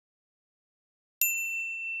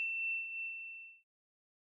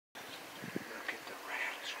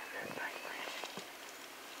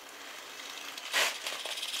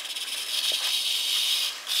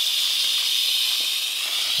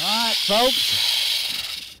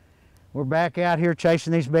Folks, we're back out here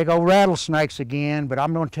chasing these big old rattlesnakes again, but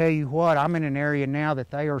I'm going to tell you what, I'm in an area now that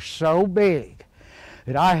they are so big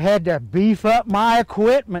that I had to beef up my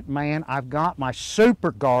equipment, man. I've got my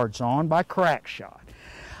Super Guards on by Crackshot.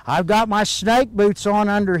 I've got my snake boots on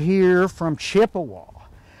under here from Chippewa.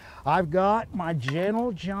 I've got my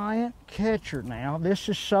Gentle Giant catcher now. This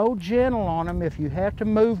is so gentle on them, if you have to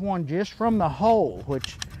move one just from the hole,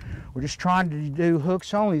 which we're just trying to do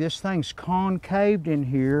hooks only. This thing's concaved in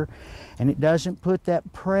here, and it doesn't put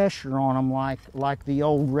that pressure on them like the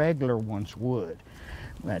old regular ones would.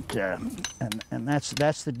 But and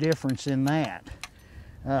that's the difference in that.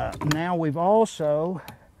 Now we've also,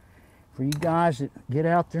 for you guys that get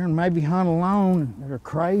out there and maybe hunt alone that are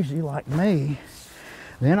crazy like me,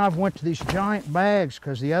 then I've went to these giant bags,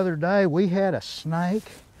 because the other day we had a snake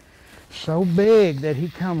so big that he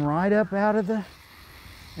come right up out of the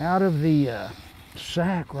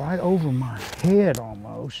sack right over my head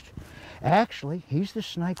almost. Actually, he's the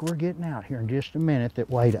snake we're getting out here in just a minute that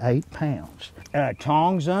weighed 8 pounds.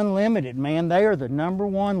 Tongs Unlimited, man, they are the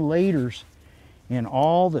 #1 leaders in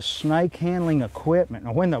all the snake handling equipment.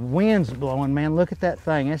 Now, when the wind's blowing, man, look at that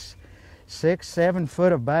thing. It's 6-7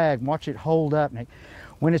 foot of bag. Watch it hold up.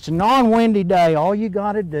 When it's a non-windy day, all you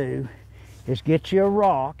got to do is get you a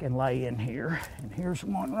rock and lay in here. And here's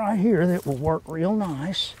one right here that will work real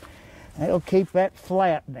nice. It'll keep that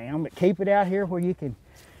flat down, but keep it out here where you can,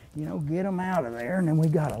 you know, get them out of there. And then we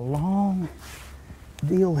got a long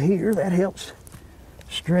deal here that helps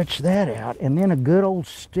stretch that out. And then a good old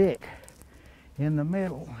stick in the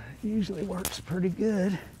middle usually works pretty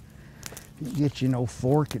good. You get you an old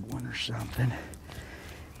forked one or something.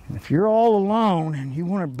 And if you're all alone and you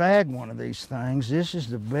want to bag one of these things, this is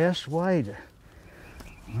the best way to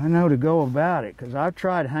go about it, because I've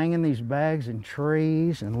tried hanging these bags in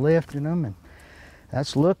trees and lifting them, and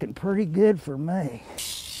that's looking pretty good for me.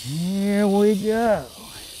 Here we go.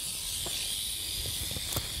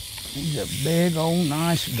 He's a big old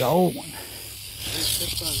nice gold one.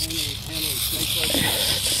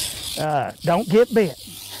 Don't get bit.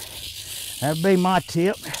 That'd be my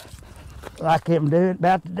tip, like I'm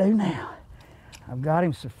about to do now. I've got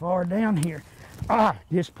him so far down here.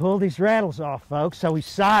 Just pulled his rattles off, folks, so he's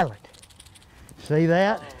silent. See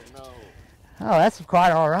that? Oh, no. Oh, that's quite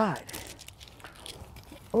all right.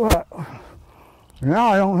 Well, now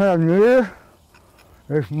I don't have near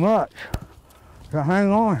as much to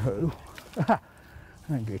hang on to. Let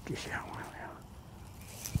me get this out one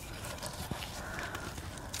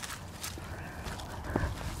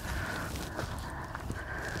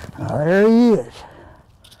now. Oh, there he is.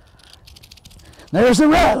 There's the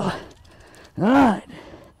rattle. All right.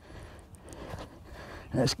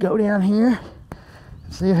 Let's go down here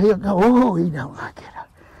and see if he'll go. Oh, he don't like it.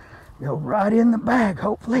 Go right in the bag,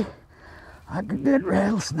 hopefully. Like a good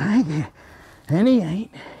rattlesnake. And he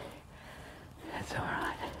ain't. That's all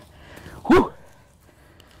right. Whew.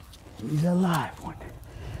 He's a live one.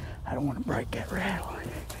 I don't want to break that rattle.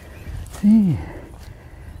 See,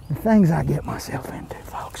 the things I get myself into,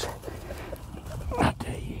 folks. I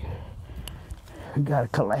tell you. We got a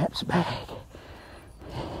collapsed bag.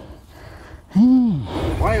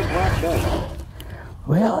 Why is black dust?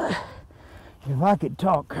 Well, if I could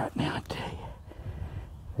talk right now, I'd tell you.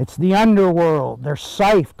 It's the underworld. They're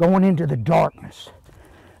safe going into the darkness.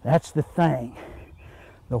 That's the thing.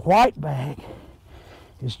 The white bag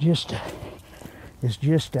is just it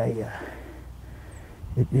just is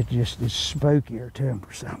spookier to them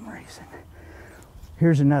for some reason.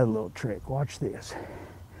 Here's another little trick. Watch this.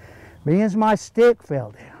 Being as my stick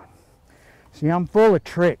fell down. See, I'm full of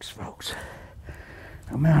tricks, folks.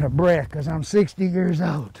 I'm out of breath because I'm 60 years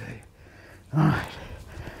old, too. All right.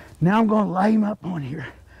 Now I'm going to lay him up on here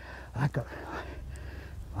like a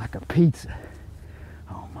pizza,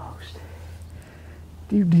 almost.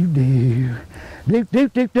 Do-do-do.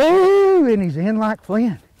 Do-do-do-do. And he's in like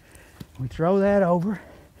Flint. We throw that over.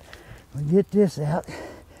 We get this out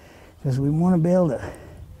because we want to be able to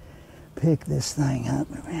pick this thing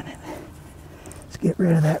up in a minute. Let's get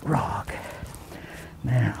rid of that rock.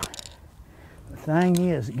 Now, the thing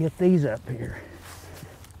is, get these up here.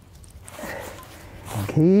 And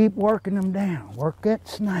keep working them down. Work that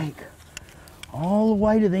snake all the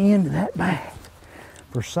way to the end of that bag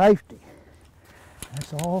for safety.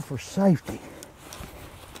 That's all for safety.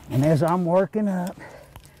 And as I'm working up,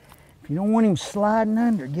 if you don't want him sliding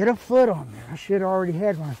under, get a foot on there. I should have already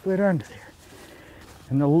had my foot under there.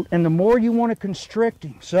 And the more you want to constrict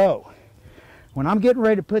him. So, when I'm getting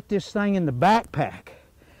ready to put this thing in the backpack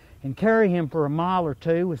and carry him for a mile or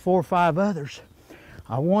two with 4 or 5 others,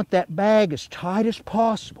 I want that bag as tight as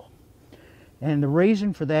possible. And the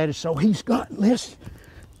reason for that is so he's got less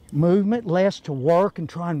movement, less to work and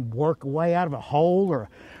try and work away out of a hole or a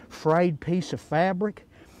frayed piece of fabric.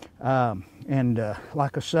 Like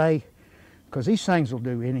I say, because these things will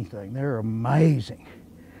do anything. They're amazing,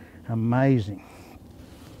 amazing.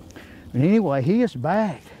 But anyway, he is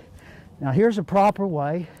bagged. Now here's a proper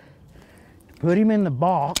way to put him in the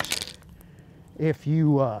box. If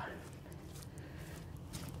you will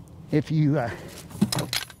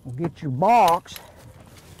get your box,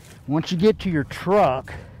 once you get to your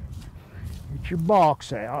truck, get your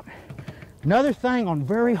box out. Another thing, on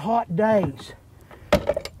very hot days,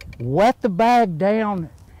 wet the bag down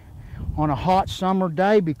on a hot summer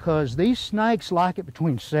day, because these snakes like it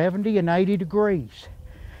between 70 and 80 degrees.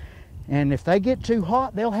 And if they get too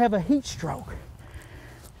hot, they'll have a heat stroke,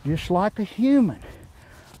 just like a human.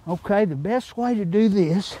 Okay, the best way to do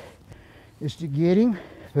this is to get him,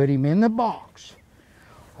 put him in the box,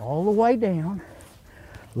 all the way down,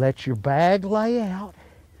 let your bag lay out,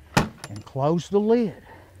 and close the lid.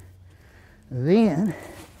 Then,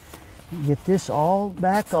 get this all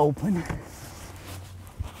back open.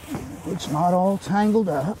 It's not all tangled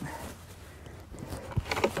up.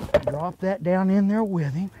 Drop that down in there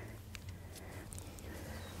with him.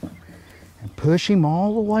 And push him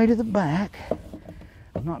all the way to the back.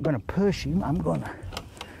 I'm not going to push him, I'm going to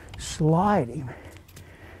slide him.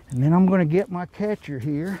 And then I'm going to get my catcher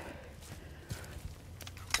here.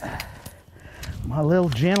 My little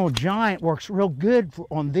gentle giant works real good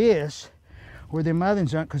on this, where them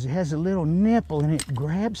others aren't, because it has a little nipple and it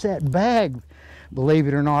grabs that bag, believe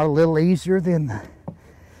it or not, a little easier than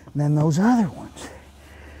those other ones.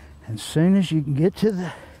 And as soon as you can get to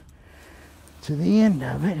the end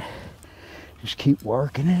of it, just keep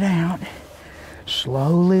working it out.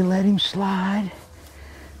 Slowly let him slide.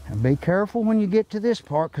 And be careful when you get to this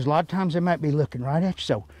part, because a lot of times they might be looking right at you.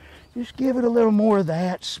 So just give it a little more of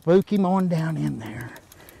that. Spook him on down in there.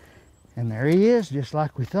 And there he is, just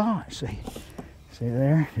like we thought. See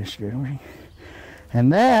there? Just good.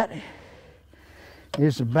 And that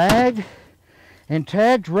is a bagged and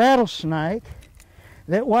tagged rattlesnake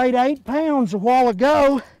that weighed 8 pounds a while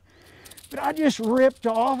ago, but I just ripped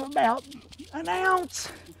off about an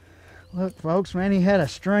ounce. Look, folks, man, he had a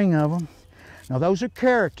string of them. Now, those are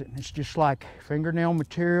keratin. It's just like fingernail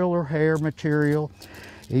material or hair material.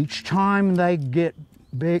 Each time they get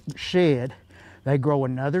big shed, they grow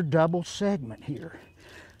another double segment here.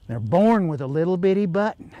 They're born with a little bitty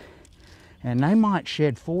button, and they might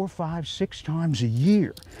shed 4, 5, 6 times a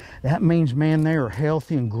year. That means, man, they are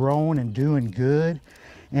healthy and growing and doing good.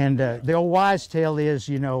 And the old wise tale is,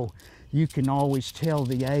 you know, you can always tell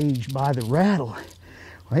the age by the rattle.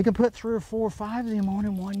 Well, they can put 3 or 4 or 5 of them on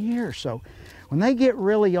in 1 year. So when they get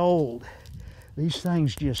really old, these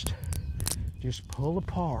things just pull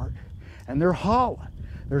apart, and they're hollow.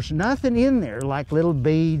 There's nothing in there like little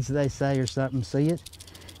beads, they say, or something. See it?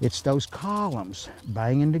 It's those columns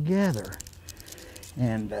banging together.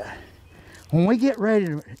 And when we get ready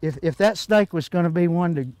to, if that snake was going to be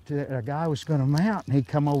one to a guy was going to mount, and he'd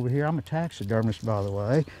come over here, I'm a taxidermist, by the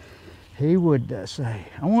way, he would say,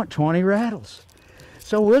 I want 20 rattles.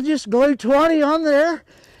 So we'll just glue 20 on there,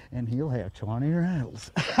 and he'll have 20 rattles.